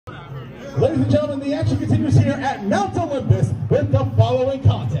Ladies and gentlemen, the action continues here at Mount Olympus with the following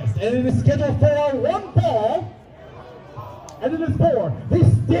contest. And it is scheduled for one fall. And it is for the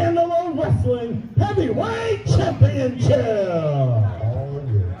standalone wrestling heavyweight championship. All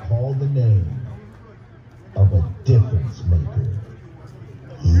will call the name of a difference maker.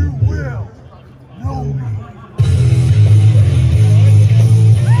 You will know me.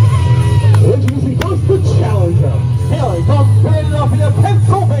 Introducing first the challenger, hailing from Philadelphia,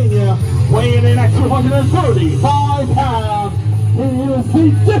 Pennsylvania, weighing in at 235 pounds. He is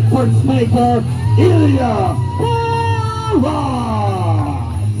the difference maker, Elia. Baratz.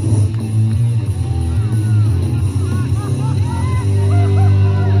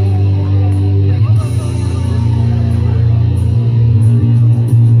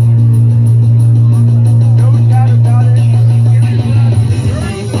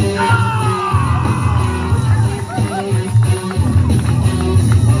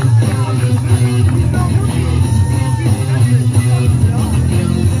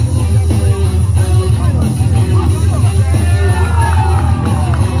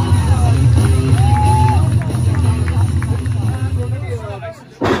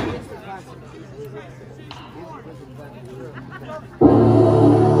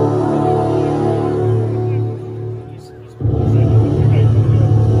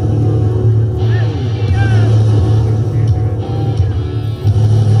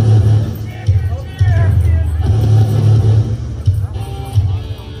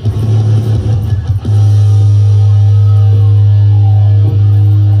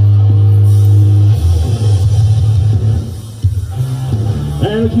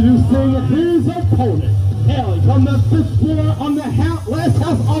 Introducing his opponent, hailing from the fifth floor on the last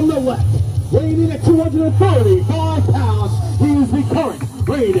house on the left, weighing in at 235 pounds. He is the current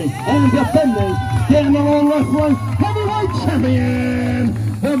reigning and defending standalone wrestling heavyweight champion,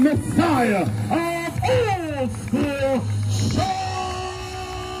 the Messiah of old school, Shawn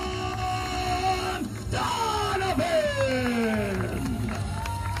Donovan.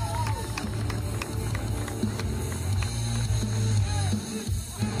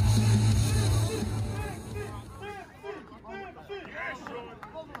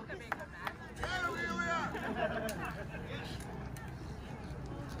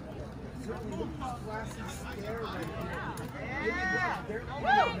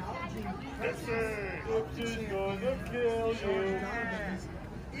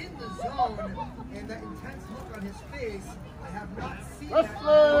 In the zone, and that intense look on his face, I have not seen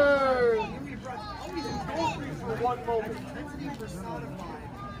Wrestlers! For one moment. Intensity personified.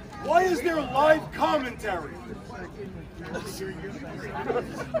 Why is there live commentary?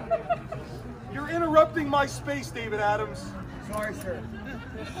 You're interrupting my space, David Adams. Sorry, sir.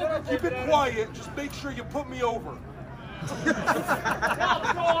 Keep it quiet. Just make sure you put me over.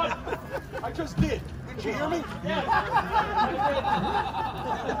 I just did. Didn't you hear me?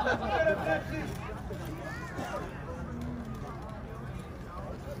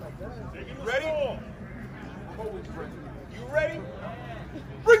 You ready? I'm always ready. You ready?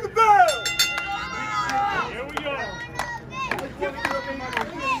 Ring the bell! Here we go.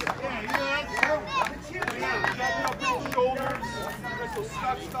 Jacking up your shoulders. Nice little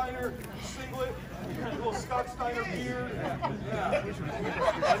Scott Steiner singlet. Little Scott Steiner beard.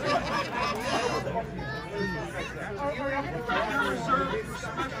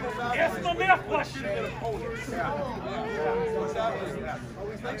 Ask my math question.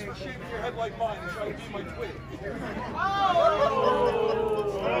 Thanks for shaving your head like mine and trying to be my twin.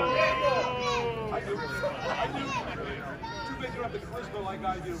 I do. Too bad you don't have the charisma like I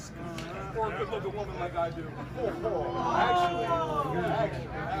do. Or a good-looking woman like I do.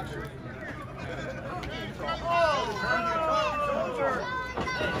 Actually.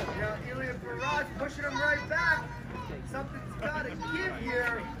 Elia Baratz pushing him right back. Something's got to give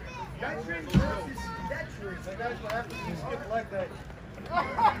here. Veteran versus veteran. That guy's what happens when you skip leg day.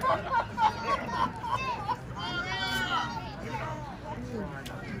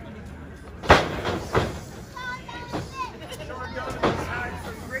 Shawn Donovan's had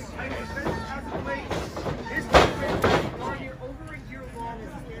some great titles as of late. His career started over a year long as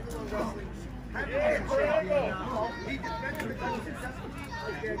standalone wrestling heavyweight champion. He defended the title successfully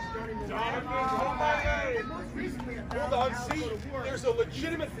against Donovan. And most recently, Hold on, see? There's a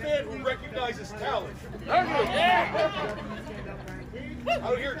legitimate fan who recognizes talent. I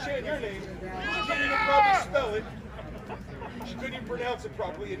don't hear her chant your name. She can't even probably spell it. She couldn't even pronounce it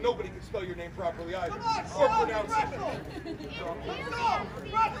properly, and nobody can spell your name properly either. Or pronounce it.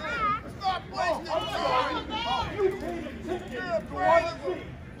 I'm sorry. You paid a ticket to watch me.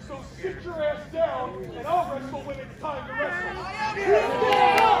 So sit your ass down, and I'll wrestle when it's time to wrestle.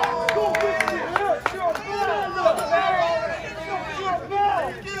 Go get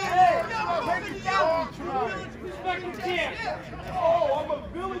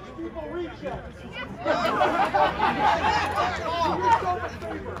a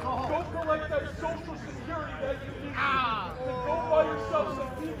favor. Go collect that social security that you need. And go buy yourself some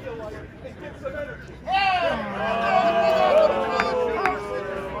Pedialyte and get some energy.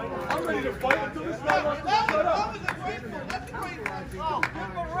 I'm ready to fight until this guy wants to shut up. That's a great one. Oh, give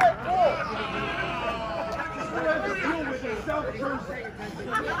him a Red Bull. Just what I have to deal with in South Jersey.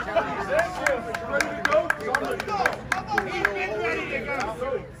 Ready to go? Let's go. He's been ready to go.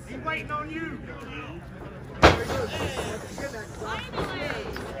 He's waiting on you.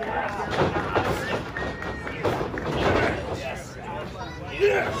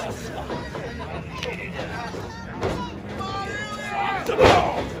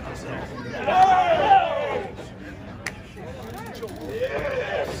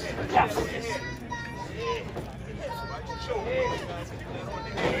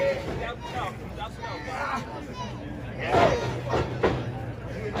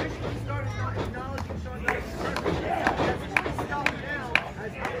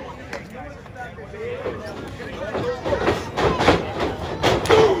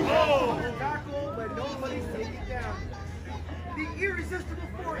 Irresistible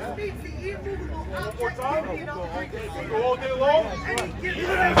force meets the immovable object. Go all day long? And he gives it a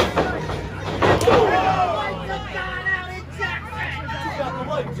lights have gone out in Jackson. You got the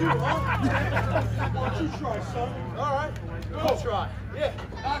light too, huh? Why don't you try, son? All right. I'll try. Yeah.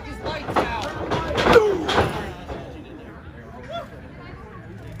 Knock his lights out.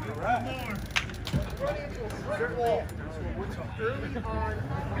 Early on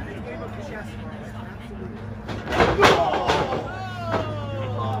in the game of chess.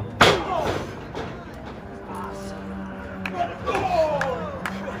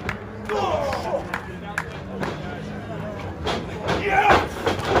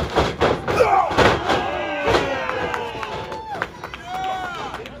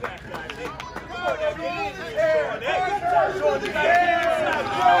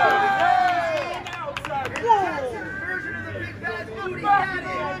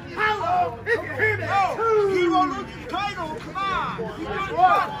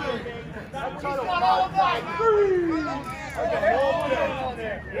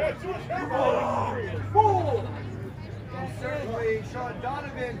 Certainly, Shawn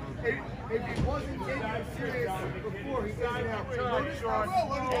Donovan, if he wasn't taking it serious before, he said now. Shawn.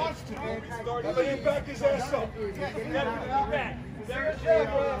 How about you back his ass up? Back.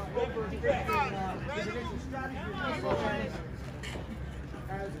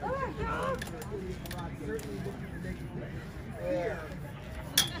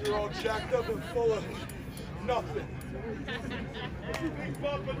 You're all jacked up and full of nothing. You big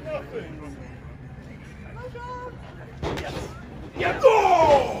bump of nothing. Yes!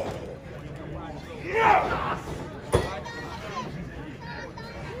 Oh! Yeah!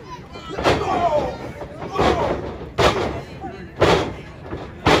 Oh!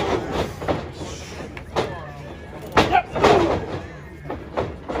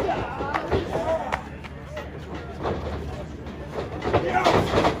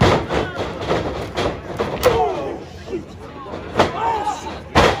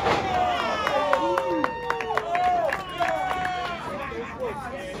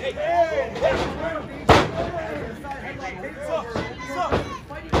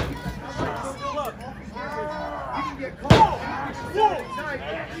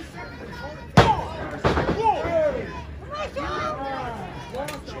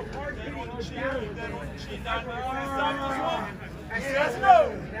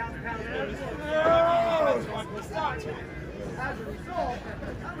 As a result,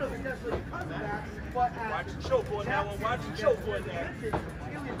 I don't know if it's necessarily because of that, but Watch the choke on that one. Watch the choke on that.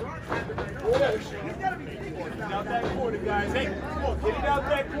 Elia Baratz had the night off. He's got to be thinking Get about out that. that corner, guys. Hey, come on, get it out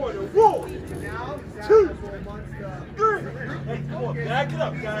that corner. Whoa! Now, he's Two. out for months. Hey, come on, back it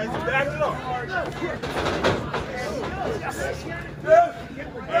up, guys. Back it up.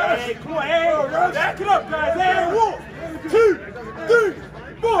 Hey, come on, hey, back it up, guys. Hey, 1, 2, 3,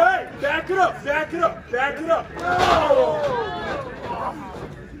 4. Hey, back it up, back it up, back it up. Oh.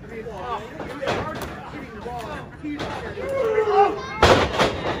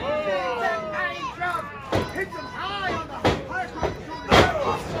 Hits him high on the high front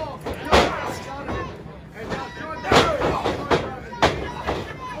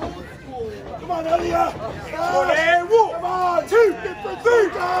Come on, Elia! Come on, hey, 1, 2, 3, 4.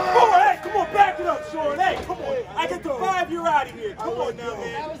 Hey, come on, back it up, Shawn. Hey, come on. I get the 5, you're out of here. Come on now,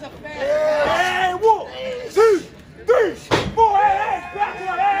 man. That was a fair. Hey, 1, 2, 3, 4. Hey, back it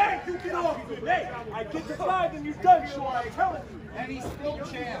up. Hey, you get off of it. Hey, I get the 5 and you're done, Shawn. I'm telling you. And he's still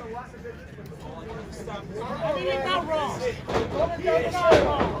champ. I mean, he's not wrong.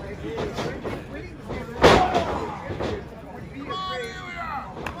 Winning the game would be a great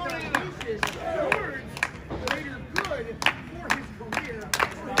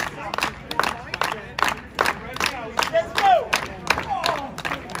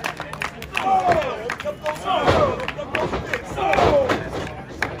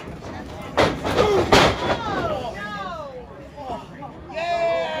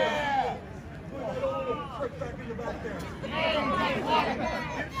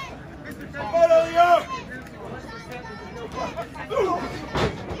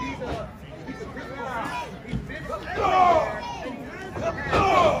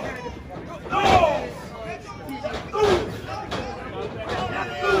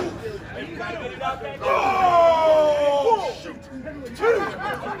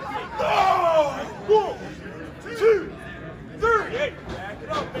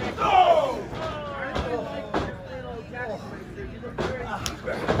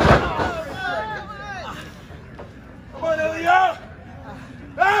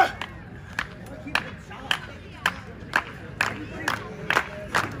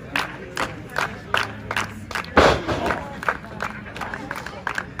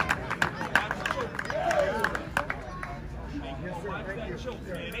choke,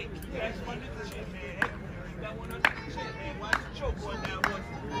 man. Hey, keep that one in the chin, man. Hey, keep that one under the chin, man. Watch the choke on that one.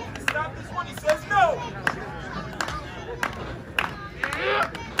 Stop this one, he says no.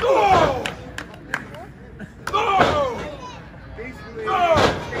 Go! Go! Basically, Go!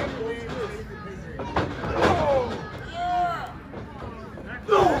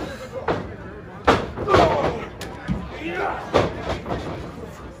 Go! Go! Yeah!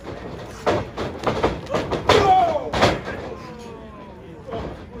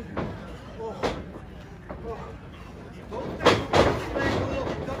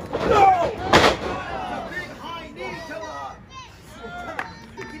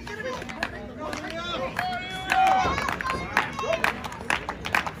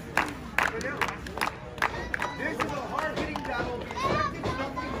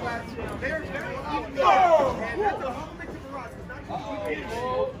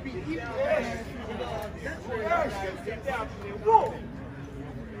 Get down from there. 1,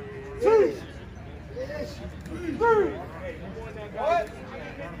 2, 3. Hey, you want that guy?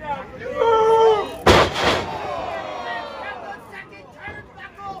 Get down from there. Second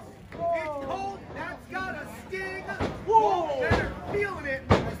turnbuckle. It's cold. That's got a sting. Better feeling it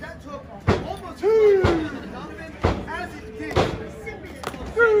as that took almost 2. Donovan as it did. Recipient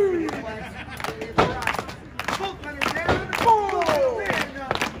 3. Both men are down. 4.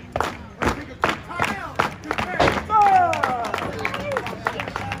 Let's take a quick timeout.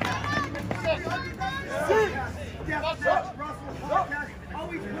 Russell podcast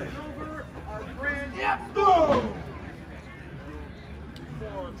always puts over our brand.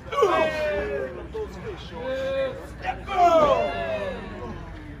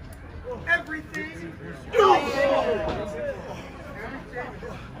 Everything.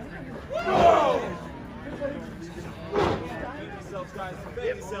 Yourselves, guys.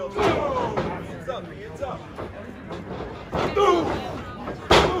 Defend yourselves. Hands up, hands up.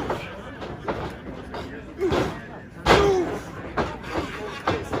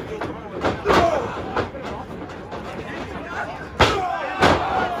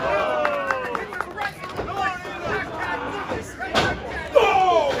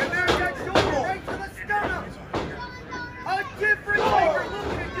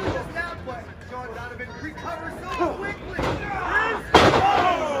 Donovan recovers so quickly.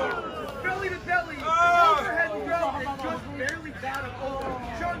 Belly to belly. Overhead throw and just barely got him over.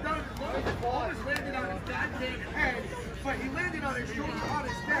 Shawn Donovan almost landed on his goddamn head, but he landed on his shoulder on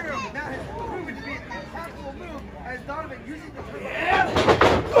his neck, and that has proven to be an impactful move as Donovan uses the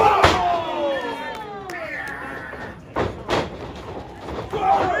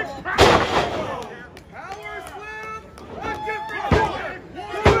Power slam! A different one!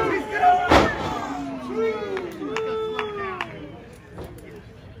 He's gonna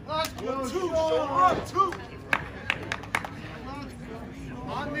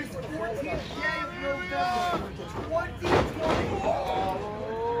on this 14th day of November, 2020.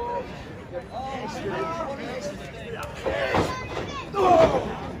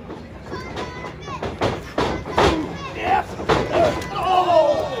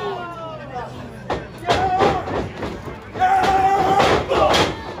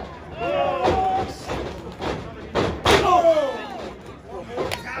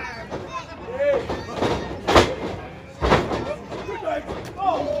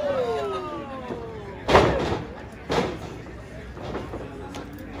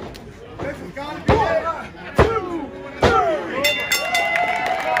 This has got to be it. 2,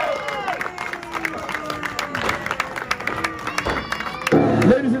 3.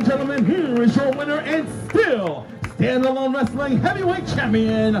 Ladies and gentlemen, here is your winner and still standalone wrestling heavyweight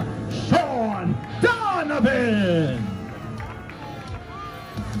champion, Shawn Donovan.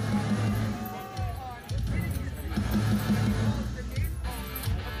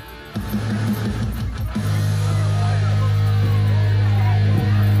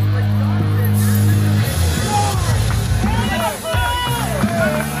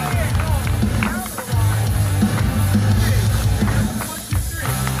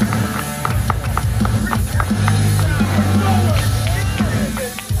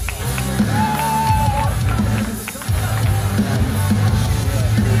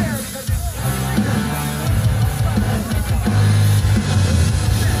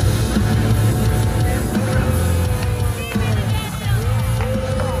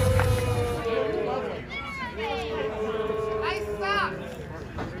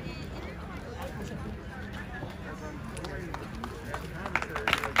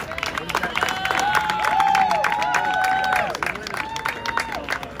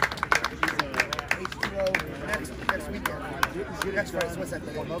 Next weekend. Next Friday. What's that?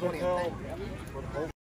 The 20th thing.